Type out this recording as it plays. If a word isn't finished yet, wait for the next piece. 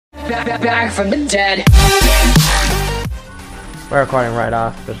back from the dead. We're recording right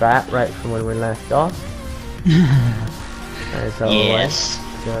off the bat, right from when we left off. Yes.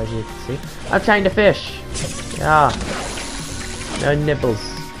 So as you can see, I'm trying to fish. Yeah. No nibbles.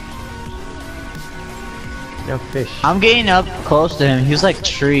 No fish. I'm getting up close to him. He's like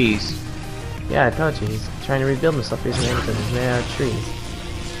trees. Yeah, I told you, he's trying to rebuild himself using anything. He's made out of trees.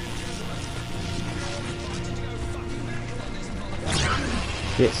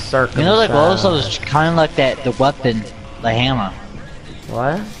 Get circumcised. You know, like also is kind of like that. The weapon, the hammer.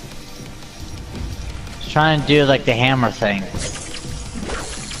 What? He's trying to do like the hammer thing.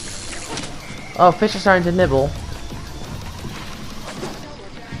 Oh, fish are starting to nibble.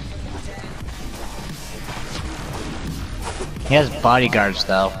 He has bodyguards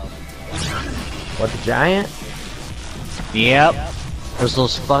though. What, the giant? Yep. Those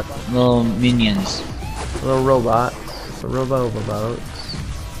little minions. Little robots. The robots.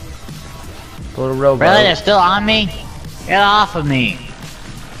 Little robots. Really? They're still on me? Get off of me.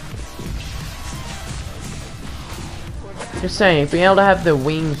 Just saying, being able to have the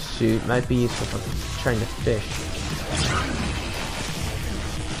wingsuit might be useful for trying to fish.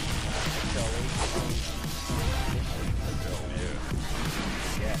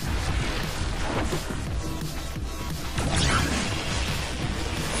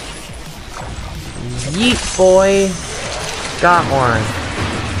 Yeet, boy! Got one.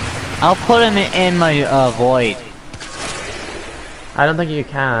 I'll put him in my void. I don't think you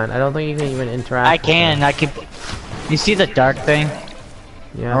can. I don't think you can even interact. I can. I can. You see the dark thing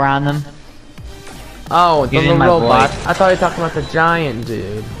around them? Oh, the He's little in my robot. void. I thought you were talking about the giant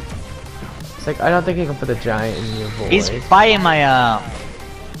dude. It's like, I don't think you can put the giant in your void. He's fighting my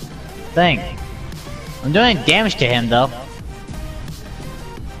thing. I'm doing damage to him though.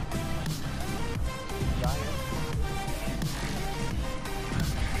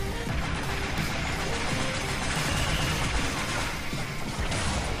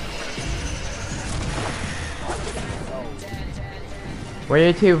 Were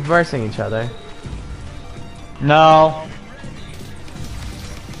you two versing each other? No.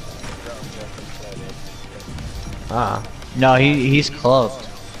 Ah. No, he's cloaked.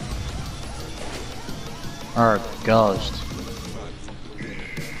 Or ghost.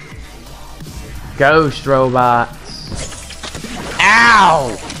 Ghost robots.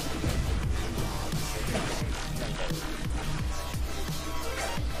 Ow!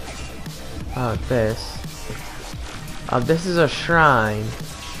 Oh, this. This is a shrine.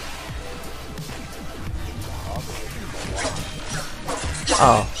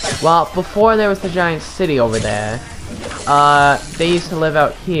 Oh, well, before there was the giant city over there, they used to live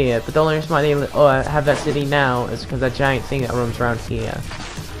out here, but the only reason why they have that city now is because that giant thing that roams around here.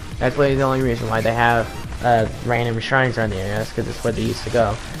 That's really the only reason why they have random shrines around the area, that's because it's where they used to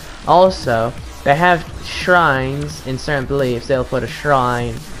go. Also, they have shrines in certain beliefs. They'll put a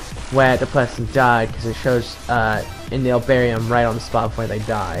shrine where the person died, because it shows, and they'll bury them right on the spot where they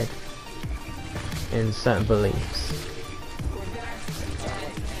died. In certain beliefs.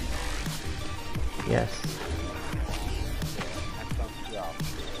 Yes.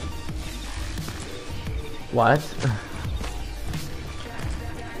 What?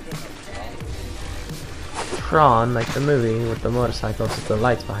 Tron, like the movie with the motorcycles with the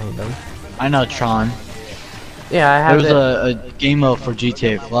lights behind them. I know Tron. Yeah, I have There's a game mode for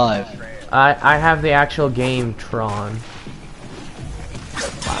GTA 5. I have the actual game Tron.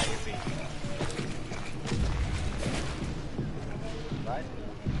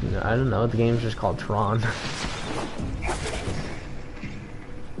 No, I don't know, the game's just called Tron.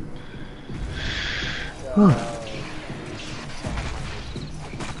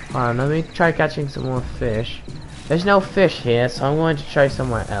 Alright, let me try catching some more fish. There's no fish here, so I'm going to try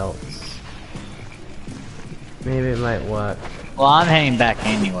somewhere else. Maybe it might work. Well, I'm heading back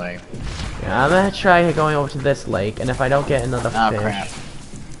anyway. Yeah, I'm gonna try going over to this lake, and if I don't get another Oh fish... crap.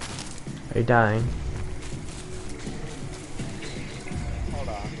 Are you dying?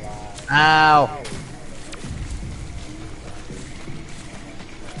 Ow!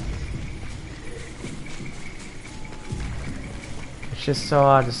 It's just so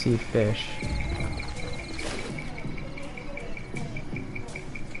hard to see fish.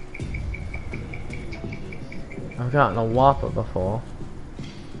 I've gotten a whopper before.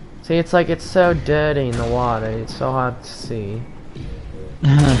 See, it's like it's so dirty in the water, it's so hard to see.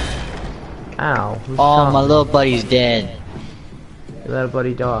 Ow. Who Oh, shot my me? little buddy's dead. Your little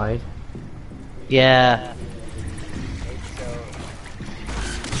buddy died. Yeah.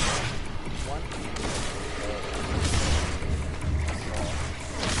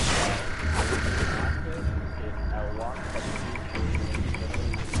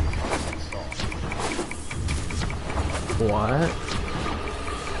 What?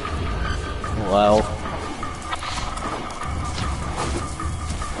 Well.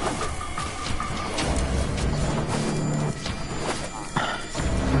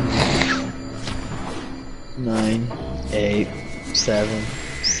 Nine, 8, 7,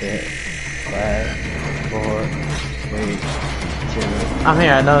 6, 5, 4, 3, 2. I'm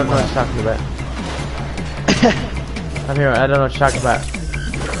here, I don't know what you're talking about. I'm here, I don't know what you're talking about.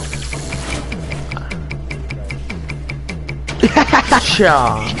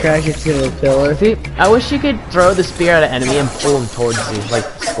 Cha. Crash into a pillar. See, I wish you could throw the spear at an enemy and pull him towards you, like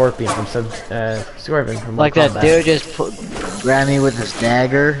Scorpion from Scorpion from Like Mortal that Kombat. dude just grabbed me with his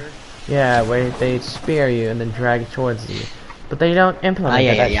dagger. Yeah, where they spear you and then drag it towards you. But they don't implement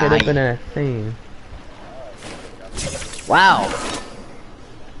it, that should have been a thing. Wow.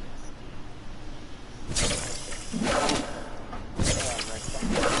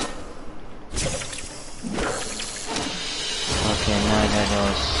 Okay, now I gotta go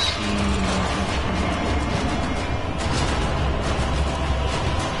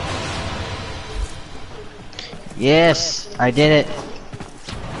see. Yes, I did it.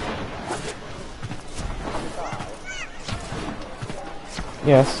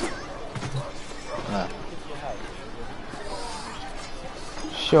 Yes.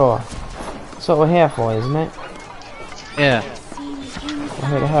 Sure. That's what we're here for, isn't it? Yeah. We're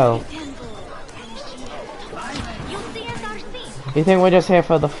here to help. You think we're just here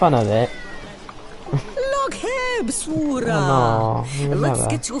for the fun of it? Look here, Bsura. Oh, no, Let's never.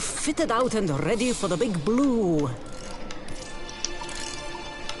 get you fitted out and ready for the big blue.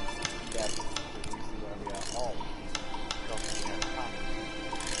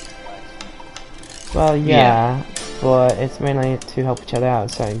 Well, yeah, but it's mainly to help each other out in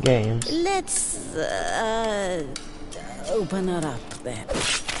certain games. Let's open her up then.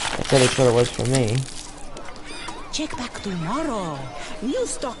 That's at least what it was for me. Check back tomorrow. New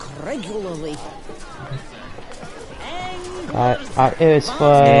stock regularly. It was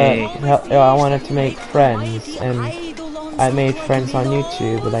for, I wanted to make friends, and I made friends on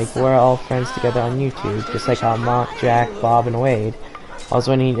YouTube, like, we're all friends together on YouTube, just like how Mark, Jack, Bob, and Wade.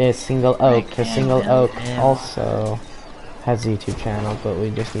 Also, we need a Single Oak, because Single Oak also has a YouTube channel, but we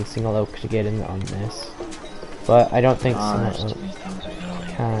just need Single Oak to get in on this. But I don't think Single Oak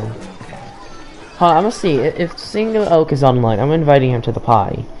can. Hold on, I'm gonna see, if Single Oak is online, I'm inviting him to the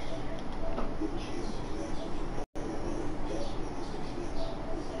party.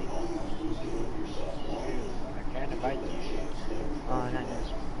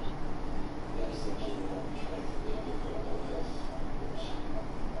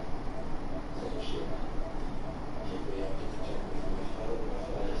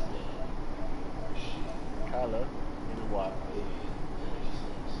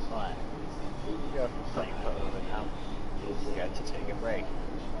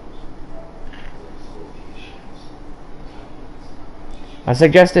 I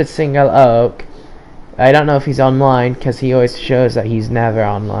suggested Single Oak. I don't know if he's online, because he always shows that he's never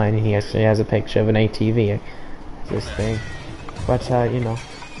online, and he actually has a picture of an ATV. This thing. But, you know.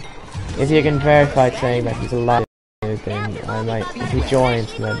 If you can verify saying that he's alive, then I might, if he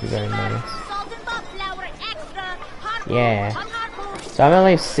joins, then that'd be very nice. Yeah. So I'm gonna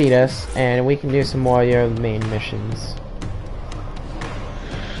leave Cetus, and we can do some more of your main missions.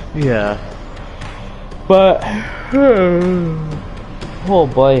 Yeah. But, oh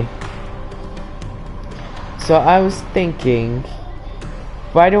boy. So I was thinking,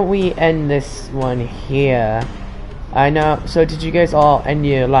 why don't we end this one here? I know, so did you guys all end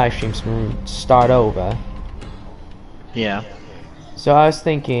your live streams and start over? Yeah. So I was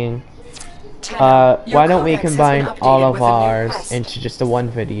thinking, why don't we combine all of ours into just a one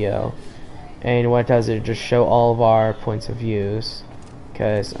video? And what does it just show all of our points of views?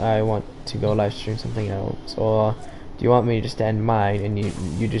 Because I want to go live stream something else. Or do you want me just to end mine and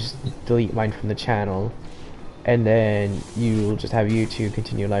you just delete mine from the channel? And then you'll just have YouTube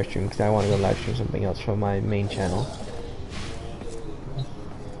continue live stream, because I want to go live stream something else from my main channel.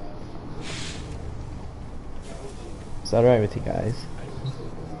 Is that alright with you guys?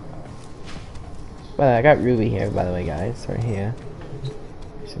 Well, I got Ruby here, by the way, guys. Right here.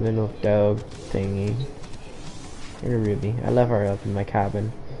 There's a little dog thingy. Here, Ruby. I love her up in my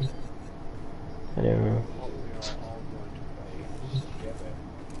cabin. I don't know.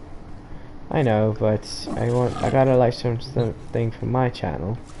 I know, but I gotta live stream something from my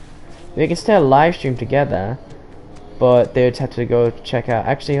channel. We can still live stream together, but they would have to go check out.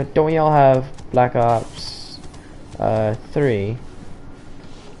 Actually, don't we all have Black Ops 3?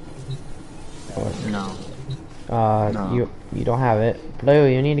 No. No. You don't have it. Blue,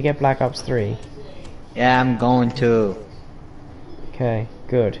 you need to get Black Ops 3. Yeah, I'm going to. Okay,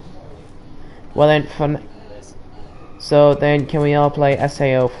 good. Well then, so then can we all play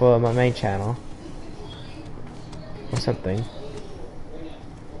SAO for my main channel? Or something.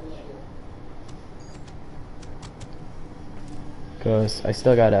 Because I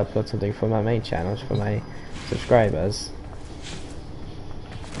still gotta upload something for my main channels for my subscribers.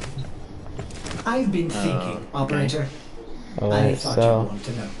 I've been thinking, Operator. I Alright, thought so you'd want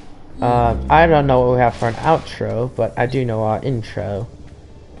to know. I don't know what we have for an outro, but I do know our intro.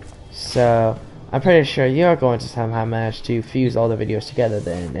 So I'm pretty sure you're going to somehow manage to fuse all the videos together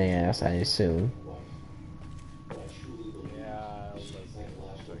then, yes, I assume.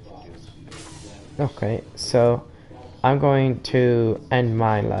 Okay, so I'm going to end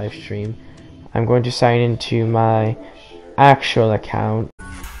my live stream. I'm going to sign into my actual account.